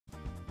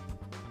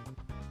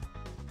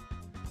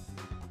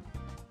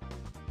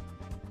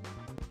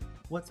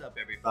What's up,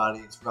 everybody?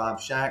 It's Rob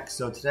Shack.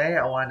 So today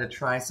I wanted to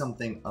try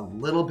something a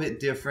little bit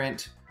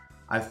different.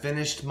 I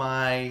finished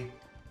my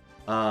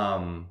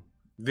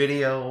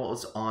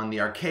videos on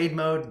the arcade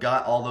mode,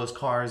 got all those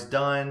cars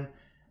done.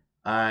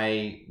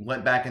 I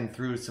went back and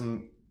threw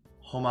some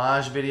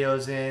homage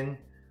videos in.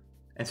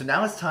 And so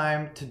now it's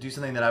time to do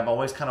something that I've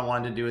always kind of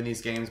wanted to do in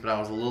these games, but I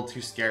was a little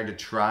too scared to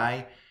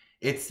try.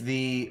 It's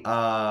the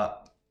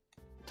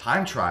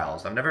time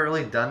trials. I've never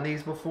really done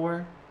these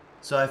before,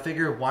 so I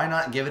figure why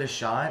not give it a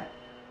shot.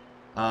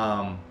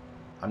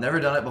 I've never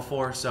done it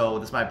before, so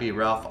this might be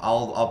rough.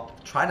 I'll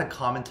try to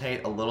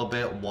commentate a little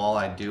bit while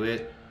I do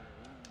it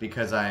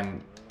because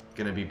I'm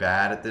gonna be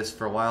bad at this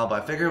for a while,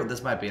 but I figure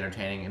this might be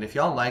entertaining, and if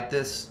y'all like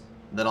this,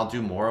 then I'll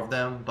do more of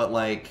them. But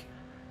like,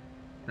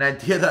 an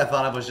idea that I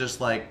thought of was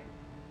just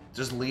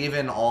leave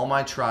in all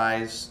my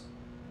tries,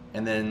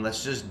 and then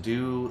let's just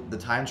do the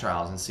time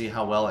trials and see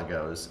how well it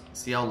goes.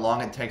 See how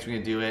long it takes me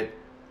to do it.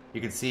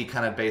 You can see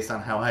kind of based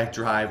on how I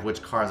drive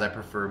which cars I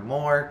prefer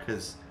more,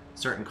 because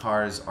certain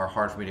cars are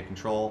hard for me to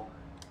control.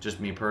 Just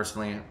me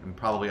personally, and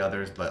probably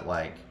others, but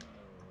like,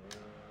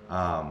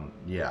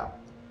 yeah.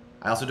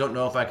 I also don't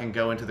know if I can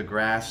go into the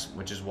grass,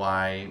 which is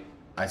why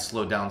I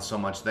slowed down so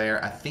much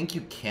there. I think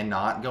you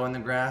cannot go in the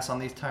grass on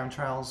these time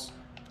trials.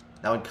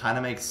 That would kind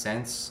of make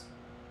sense.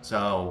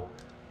 So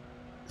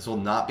this will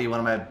not be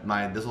one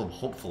of this will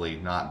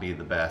hopefully not be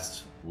the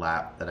best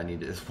lap that I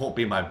need to, this won't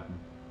be my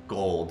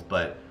gold,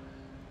 but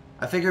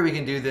I figure we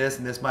can do this,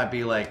 and this might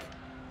be like,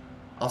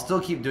 I'll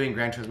still keep doing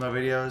Gran Turismo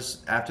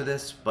videos after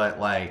this, but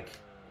like,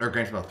 or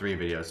Gran Turismo 3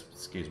 videos,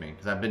 excuse me,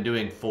 because I've been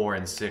doing 4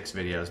 and 6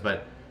 videos,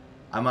 but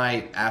I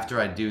might, after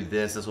I do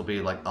this, this will be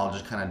like, I'll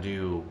just kind of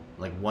do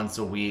like once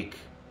a week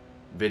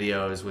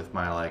videos with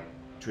my like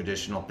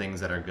traditional things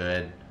that are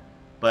good.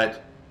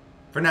 But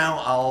for now,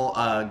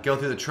 I'll go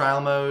through the trial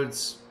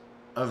modes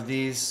of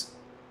these,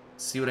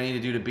 see what I need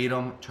to do to beat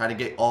them, try to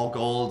get all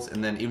golds,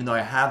 and then even though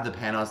I have the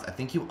panos, I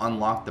think you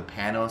unlock the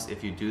panos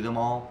if you do them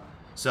all.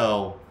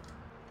 So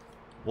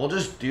we'll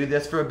just do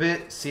this for a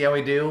bit, see how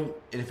we do,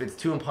 and if it's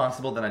too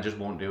impossible, then I just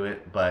won't do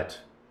it. But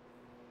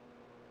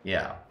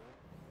yeah,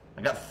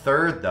 I got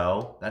third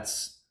though,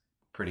 that's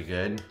pretty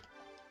good.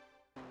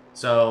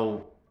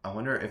 So I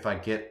wonder if I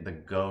get the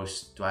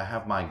ghost. Do I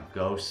have my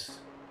ghost?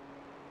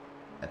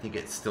 I think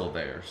it's still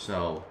there,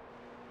 so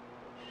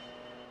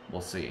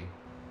we'll see.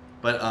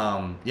 But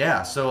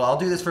yeah, so I'll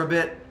do this for a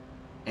bit,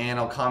 and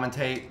I'll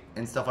commentate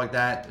and stuff like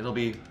that. It'll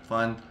be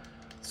fun.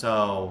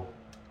 So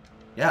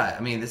yeah,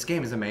 I mean, this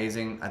game is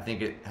amazing. I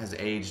think it has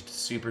aged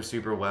super,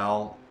 super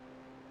well.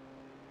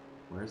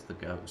 Where's the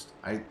ghost?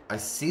 I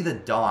see the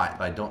dot,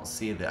 but I don't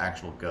see the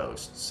actual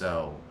ghost.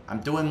 So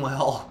I'm doing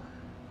well,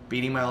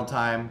 beating my own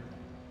time.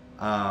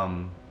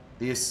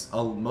 This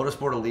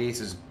Motorsport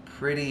Elise is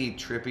pretty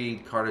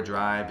trippy car to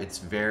drive. It's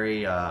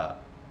very out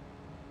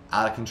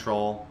of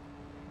control.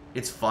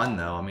 It's fun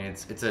though. I mean,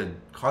 it's a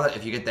car that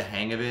if you get the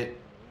hang of it,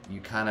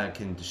 you kind of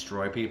can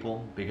destroy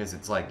people, because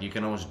it's like you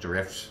can almost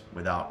drift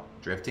without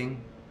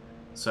drifting.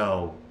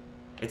 So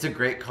it's a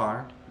great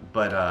car,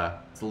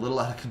 but it's a little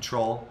out of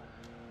control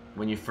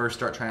when you first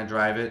start trying to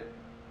drive it.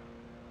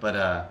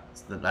 But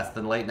that's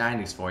the late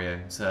 90s for you.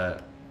 It's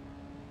a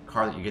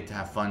car that you get to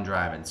have fun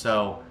driving.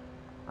 So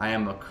I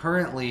am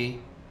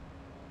currently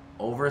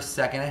over a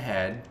second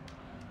ahead,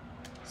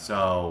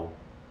 so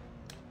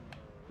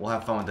we'll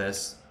have fun with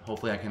this.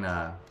 Hopefully I can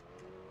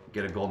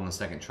get a gold in the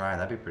second try.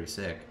 That'd be pretty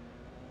sick.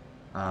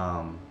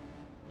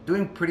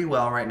 Doing pretty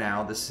well right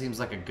now. This seems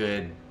like a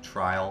good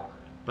trial.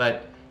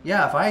 But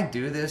yeah, if I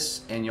do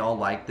this and y'all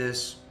like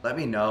this, let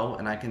me know,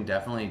 and I can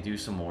definitely do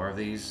some more of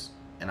these,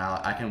 and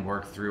I can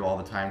work through all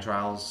the time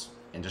trials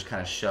and just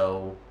kind of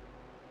show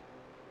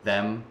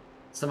them.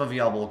 Some of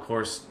y'all will of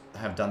course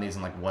have done these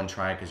in like one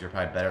try because you're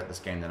probably better at this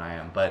game than I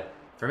am, but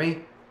for me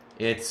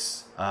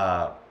it's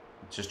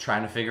just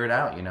trying to figure it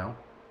out, you know.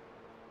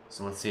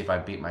 So let's see if I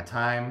beat my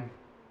time.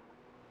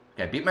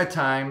 Okay, I beat my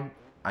time.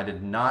 I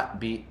did not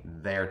beat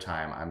their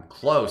time. I'm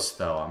close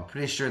though. I'm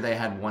pretty sure they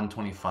had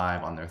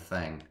 125 on their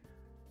thing.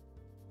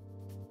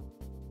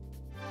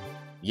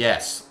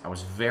 Yes, I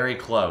was very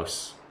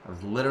close. I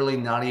was literally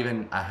not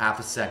even a half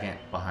a second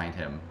behind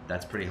him.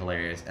 That's pretty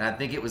hilarious. And I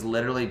think it was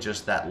literally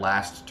just that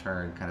last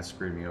turn kind of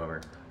screwed me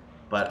over.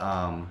 But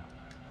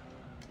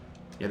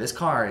yeah, this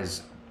car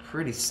is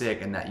pretty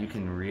sick in that you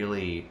can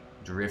really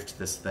drift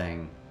this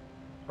thing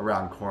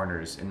around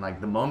corners, and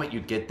like the moment you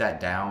get that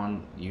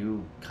down,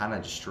 you kind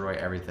of destroy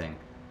everything.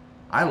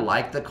 I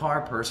like the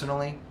car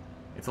personally.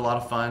 It's a lot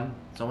of fun.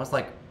 It's almost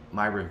like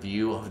my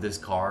review of this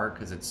car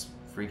because it's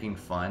freaking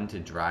fun to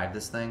drive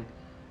this thing.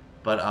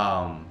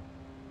 But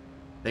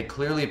they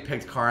clearly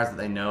picked cars that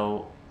they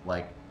know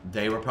like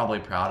they were probably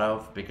proud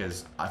of,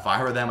 because if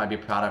I were them, I'd be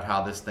proud of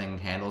how this thing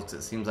handles,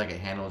 because it seems like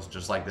it handles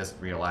just like this in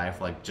real life.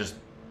 Like just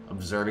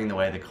observing the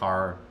way the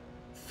car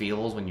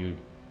feels when you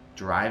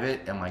drive it,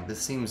 and like this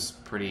seems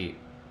pretty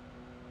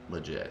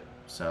legit.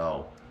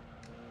 So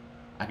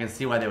I can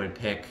see why they would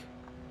pick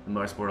the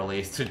Motorsport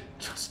Elise to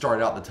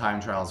start out the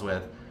time trials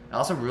with. I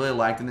also really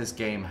liked in this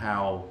game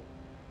how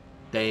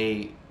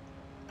they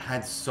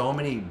had so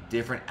many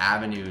different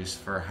avenues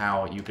for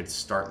how you could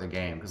start the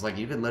game. Because like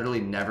you could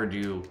literally never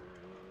do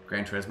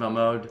Gran Turismo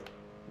mode,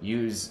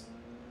 use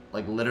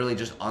like literally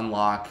just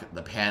unlock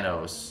the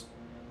panos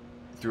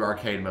through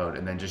arcade mode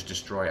and then just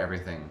destroy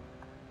everything.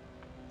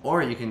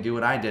 Or you can do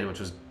what I did, which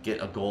was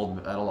get a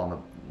gold medal on the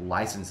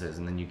licenses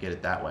and then you get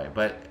it that way.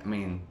 But I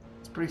mean,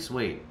 it's pretty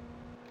sweet.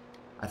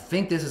 I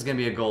think this is going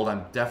to be a gold.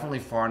 I'm definitely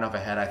far enough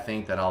ahead, I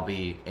think, that I'll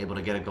be able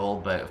to get a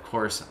gold. But of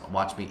course,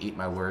 watch me eat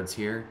my words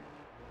here.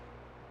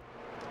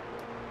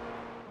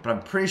 But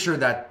I'm pretty sure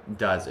that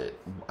does it.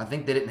 I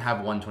think they didn't have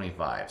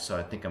 125, so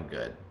I think I'm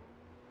good.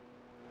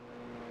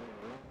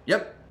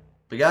 Yep,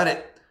 we got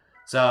it.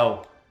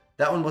 So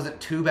that one wasn't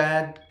too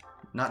bad,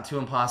 not too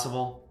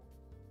impossible.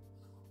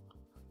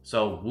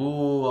 So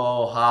woo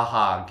oh ha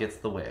ha gets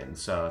the win.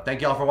 So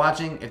thank you all for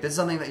watching. If this is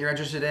something that you're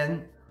interested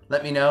in,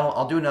 let me know.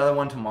 I'll do another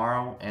one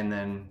tomorrow, and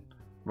then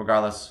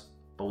regardless,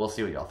 but we'll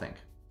see what y'all think.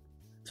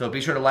 So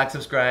be sure to like,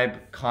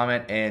 subscribe,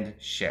 comment, and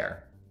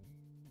share.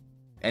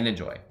 And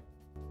enjoy.